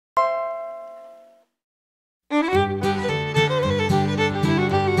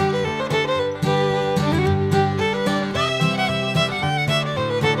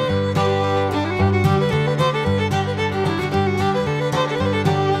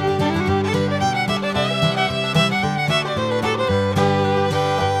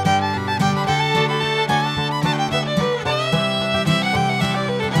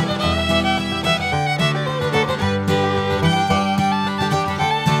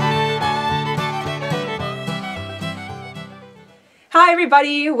Hi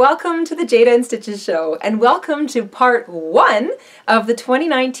everybody, welcome to the Jayda InStitches show and welcome to part 1 of the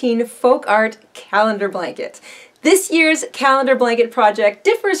 2019 Folk Art Calendar Blanket. This year's calendar blanket project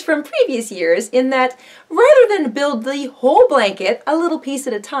differs from previous years in that rather than build the whole blanket a little piece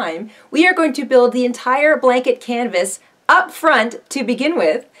at a time, we are going to build the entire blanket canvas up front to begin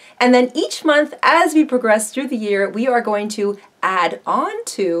with, and then each month as we progress through the year we are going to add on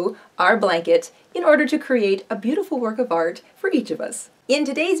to our blanket in order to create a beautiful work of art for each of us. In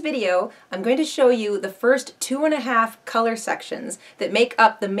today's video, I'm going to show you the first 2.5 color sections that make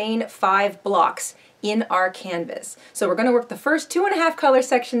up the main 5 blocks in our canvas. So we're going to work the first 2.5 color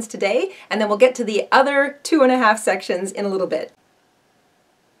sections today, and then we'll get to the other 2.5 sections in a little bit.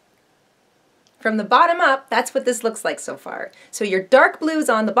 From the bottom up, that's what this looks like so far. So your dark blue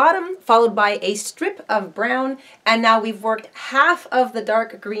is on the bottom, followed by a strip of brown, and now we've worked half of the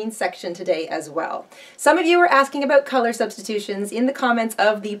dark green section today as well. Some of you were asking about color substitutions in the comments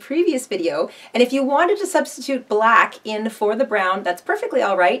of the previous video, and if you wanted to substitute black in for the brown, that's perfectly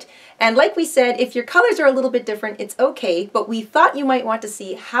all right. And like we said, if your colors are a little bit different, it's okay, but we thought you might want to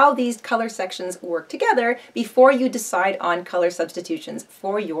see how these color sections work together before you decide on color substitutions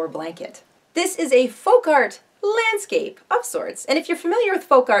for your blanket. This is a folk art landscape of sorts, and if you're familiar with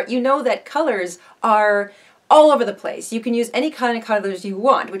folk art, you know that colors are all over the place. You can use any kind of colors you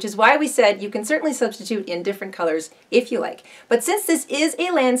want, which is why we said you can certainly substitute in different colors if you like. But since this is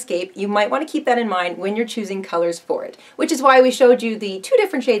a landscape, you might want to keep that in mind when you're choosing colors for it, which is why we showed you the 2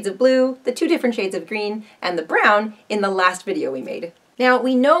 different shades of blue, the 2 different shades of green, and the brown in the last video we made. Now,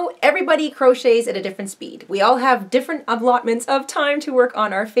 we know everybody crochets at a different speed. We all have different allotments of time to work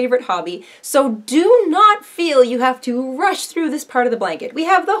on our favorite hobby, so do not feel you have to rush through this part of the blanket. We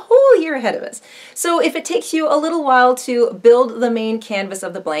have the whole year ahead of us. So if it takes you a little while to build the main canvas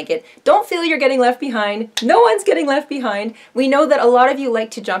of the blanket, don't feel you're getting left behind. No one's getting left behind. We know that a lot of you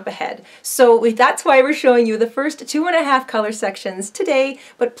like to jump ahead. So that's why we're showing you the first 2.5 color sections today,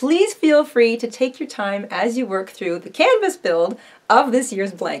 but please feel free to take your time as you work through the canvas build of this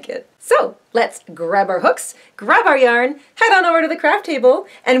year's blanket. So let's grab our hooks, grab our yarn, head on over to the craft table,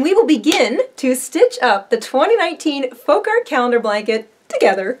 and we will begin to stitch up the 2019 Folk Art Calendar Blanket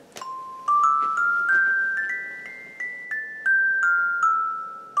together.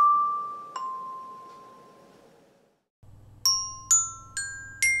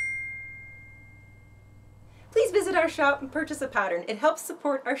 Please visit our shop and purchase a pattern. It helps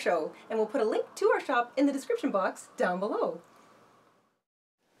support our show, and we'll put a link to our shop in the description box down below.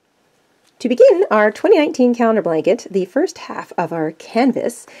 To begin our 2019 calendar blanket, the first half of our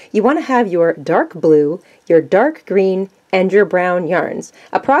canvas, you want to have your dark blue, your dark green, and your brown yarns.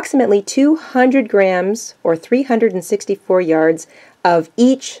 Approximately 200 grams or 364 yards of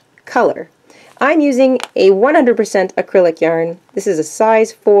each color. I'm using a 100% acrylic yarn. This is a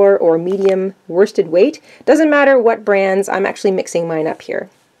size 4 or medium worsted weight. Doesn't matter what brands, I'm actually mixing mine up here.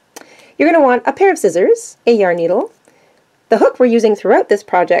 You're going to want a pair of scissors, a yarn needle. The hook we're using throughout this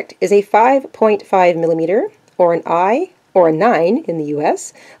project is a 5.5 millimeter, or an I, or a 9 in the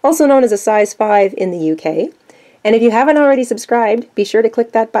US, also known as a size 5 in the UK. And if you haven't already subscribed, be sure to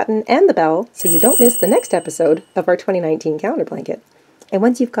click that button and the bell so you don't miss the next episode of our 2019 calendar blanket. And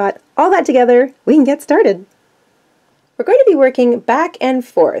once you've got all that together, we can get started. We're going to be working back and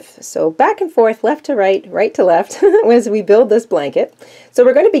forth. So back and forth, left to right, right to left, as we build this blanket. So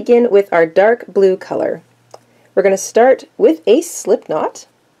we're going to begin with our dark blue color. We're going to start with a slip knot,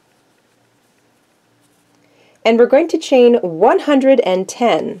 and we're going to chain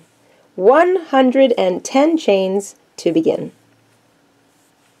 110 chains to begin.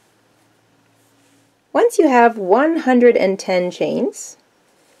 Once you have 110 chains,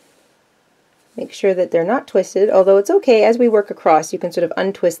 make sure that they're not twisted, although it's okay as we work across, you can sort of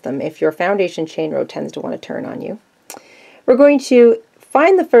untwist them if your foundation chain row tends to want to turn on you. We're going to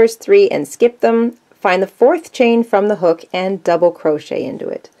find the first 3 and skip them. Find the 4th chain from the hook and double crochet into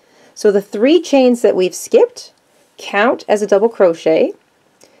it. So the 3 chains that we've skipped count as a double crochet.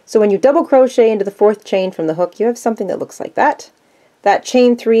 So when you double crochet into the 4th chain from the hook, you have something that looks like that. That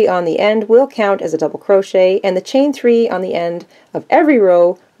chain 3 on the end will count as a double crochet, and the chain 3 on the end of every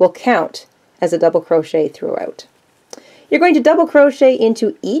row will count as a double crochet throughout. You're going to double crochet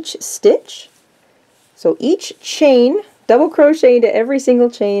into each stitch. So each chain, double crochet into every single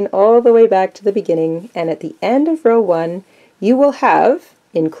chain all the way back to the beginning, and at the end of row 1 you will have,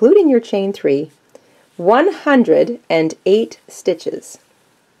 including your chain 3, 108 stitches.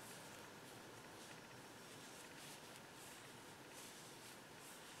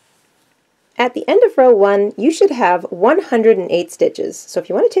 At the end of row 1 you should have 108 stitches. So if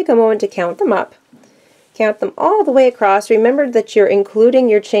you want to take a moment to count them up, Count them all the way across. Remember that you're including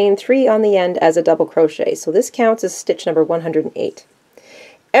your chain 3 on the end as a double crochet, so this counts as stitch number 108.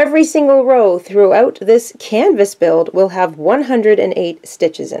 Every single row throughout this canvas build will have 108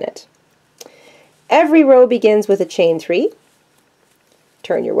 stitches in it. Every row begins with a chain 3.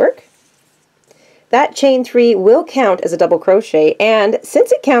 Turn your work. That chain 3 will count as a double crochet, and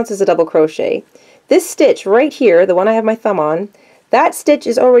since it counts as a double crochet, this stitch right here, the one I have my thumb on, that stitch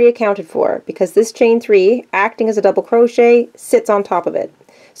is already accounted for because this chain 3, acting as a double crochet, sits on top of it.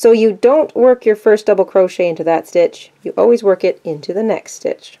 So you don't work your first double crochet into that stitch, you always work it into the next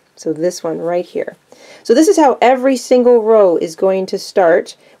stitch. So this one right here. So this is how every single row is going to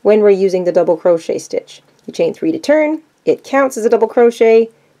start when we're using the double crochet stitch. You chain 3 to turn, it counts as a double crochet.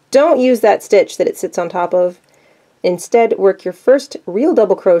 Don't use that stitch that it sits on top of. Instead, work your first real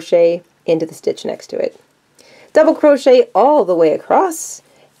double crochet into the stitch next to it. Double crochet all the way across,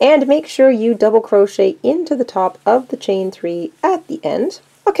 and make sure you double crochet into the top of the chain 3 at the end.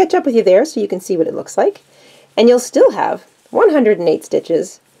 I'll catch up with you there so you can see what it looks like. And you'll still have 108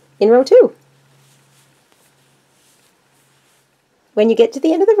 stitches in row 2. When you get to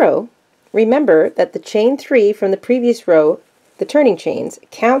the end of the row, remember that the chain 3 from the previous row, the turning chains,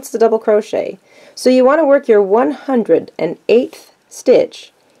 counts the double crochet. So you want to work your 108th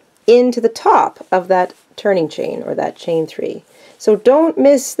stitch into the top of that turning chain, or that chain 3. So don't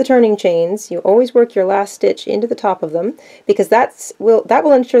miss the turning chains. You always work your last stitch into the top of them, because that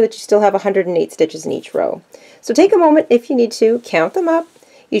will ensure that you still have 108 stitches in each row. So take a moment if you need to, count them up.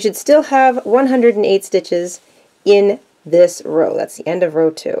 You should still have 108 stitches in this row. That's the end of row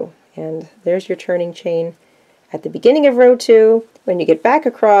 2. And there's your turning chain at the beginning of row 2. When you get back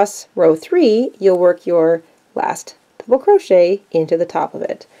across row 3, you'll work your last double crochet into the top of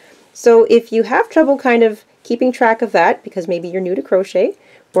it. So if you have trouble kind of keeping track of that, because maybe you're new to crochet,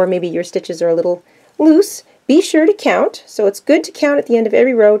 or maybe your stitches are a little loose, be sure to count. So it's good to count at the end of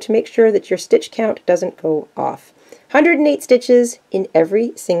every row to make sure that your stitch count doesn't go off. 108 stitches in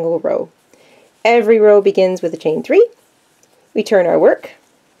every single row. Every row begins with a chain 3. We turn our work.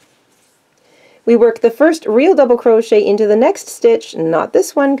 We work the first real double crochet into the next stitch, not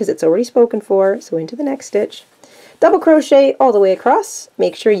this one because it's already spoken for, so into the next stitch. Double crochet all the way across.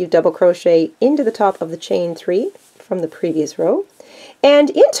 Make sure you double crochet into the top of the chain 3 from the previous row. And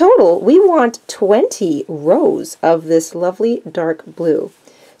in total, we want 20 rows of this lovely dark blue.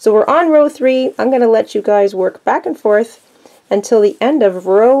 So we're on row 3. I'm going to let you guys work back and forth until the end of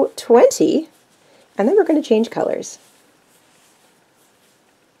row 20, and then we're going to change colors.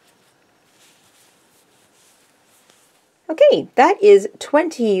 Okay, that is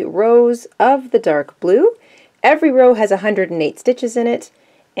 20 rows of the dark blue. Every row has 108 stitches in it,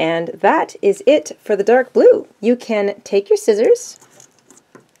 and that is it for the dark blue. You can take your scissors,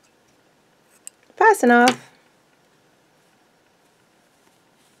 fasten off,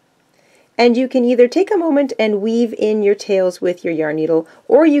 and you can either take a moment and weave in your tails with your yarn needle,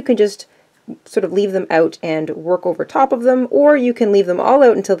 or you can just sort of leave them out and work over top of them, or you can leave them all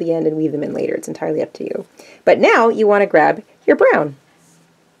out until the end and weave them in later. It's entirely up to you. But now you want to grab your brown.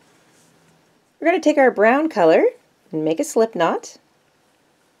 We're going to take our brown color and make a slip knot.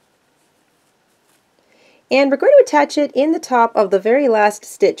 And we're going to attach it in the top of the very last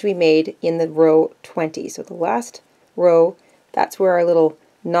stitch we made in the row 20. So the last row, that's where our little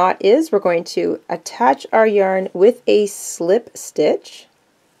knot is. We're going to attach our yarn with a slip stitch,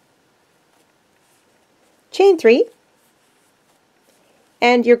 chain 3,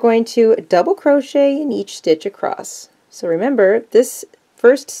 and you're going to double crochet in each stitch across. So remember, this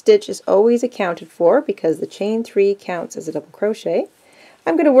first stitch is always accounted for because the chain 3 counts as a double crochet.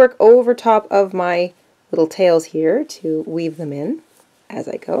 I'm going to work over top of my little tails here to weave them in as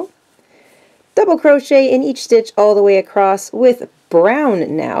I go. Double crochet in each stitch all the way across with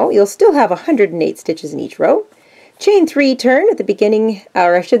brown now. You'll still have 108 stitches in each row. Chain 3 turn at the beginning,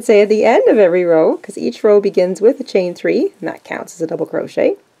 or I should say at the end of every row, because each row begins with a chain 3, and that counts as a double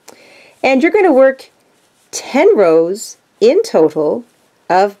crochet. And you're going to work 10 rows in total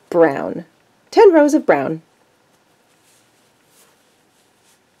of brown. 10 rows of brown.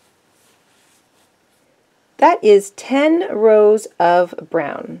 That is 10 rows of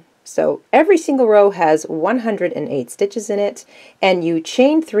brown. So every single row has 108 stitches in it, and you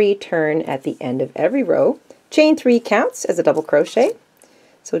chain 3 turn at the end of every row. Chain 3 counts as a double crochet.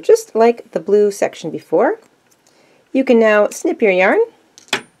 So just like the blue section before, you can now snip your yarn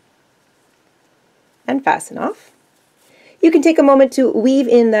and fasten off. You can take a moment to weave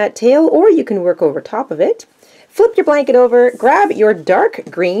in that tail, or you can work over top of it. Flip your blanket over, grab your dark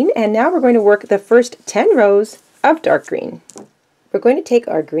green, and now we're going to work the first 10 rows of dark green. we're going to take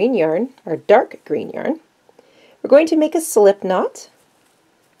our green yarn, our dark green yarn, we're going to make a slip knot,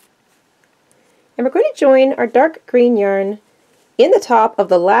 and we're going to join our dark green yarn in the top of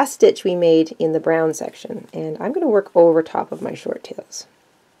the last stitch we made in the brown section. And I'm going to work over top of my short tails.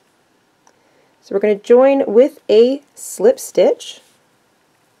 So we're going to join with a slip stitch,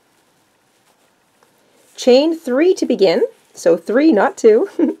 chain 3 to begin, so 3 not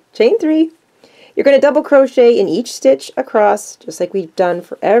 2, chain 3. You're going to double crochet in each stitch across, just like we've done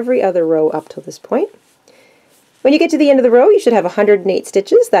for every other row up till this point. When you get to the end of the row, you should have 108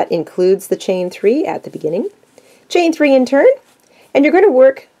 stitches. That includes the chain 3 at the beginning. Chain 3 in turn, and you're going to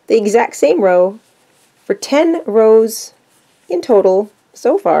work the exact same row for 10 rows in total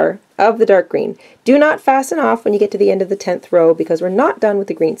so far of the dark green. Do not fasten off when you get to the end of the 10th row because we're not done with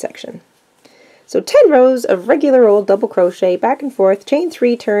the green section. So 10 rows of regular old double crochet back and forth, chain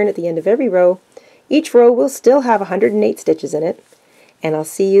 3 turn at the end of every row. Each row will still have 108 stitches in it, and I'll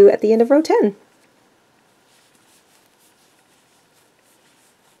see you at the end of row 10.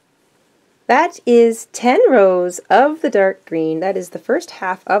 That is 10 rows of the dark green. That is the first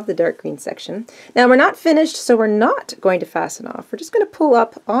half of the dark green section. Now we're not finished, so we're not going to fasten off. We're just going to pull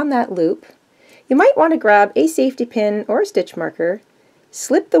up on that loop. You might want to grab a safety pin or a stitch marker,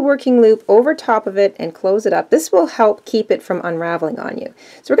 slip the working loop over top of it and close it up. This will help keep it from unraveling on you.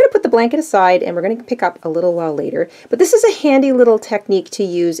 So we're going to put the blanket aside and we're going to pick up a little while later. But this is a handy little technique to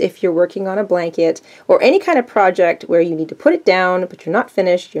use if you're working on a blanket or any kind of project where you need to put it down but you're not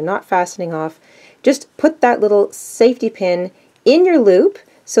finished, you're not fastening off. Just put that little safety pin in your loop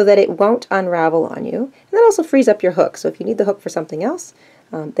so that it won't unravel on you. And that also frees up your hook. So if you need the hook for something else,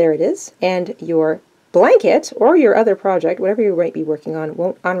 there it is. And your blanket or your other project, whatever you might be working on,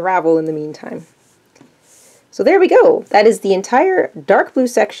 won't unravel in the meantime. So there we go. That is the entire dark blue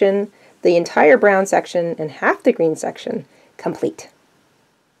section, the entire brown section, and half the green section complete.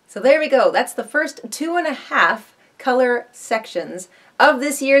 So there we go. That's the first 2.5 color sections of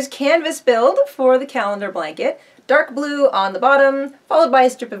this year's canvas build for the calendar blanket. Dark blue on the bottom, followed by a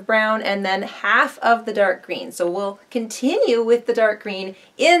strip of brown, and then half of the dark green. So we'll continue with the dark green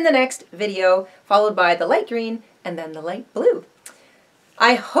in the next video, followed by the light green and then the light blue.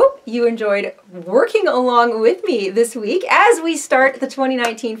 I hope you enjoyed working along with me this week as we start the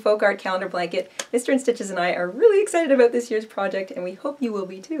 2019 Folk Art Calendar Blanket. Mr. InStitches and I are really excited about this year's project, and we hope you will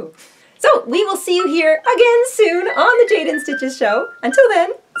be too. So we will see you here again soon on the Jayda InStitches show. Until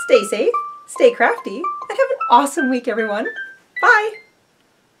then, stay safe, stay crafty, and have an awesome week, everyone. Bye!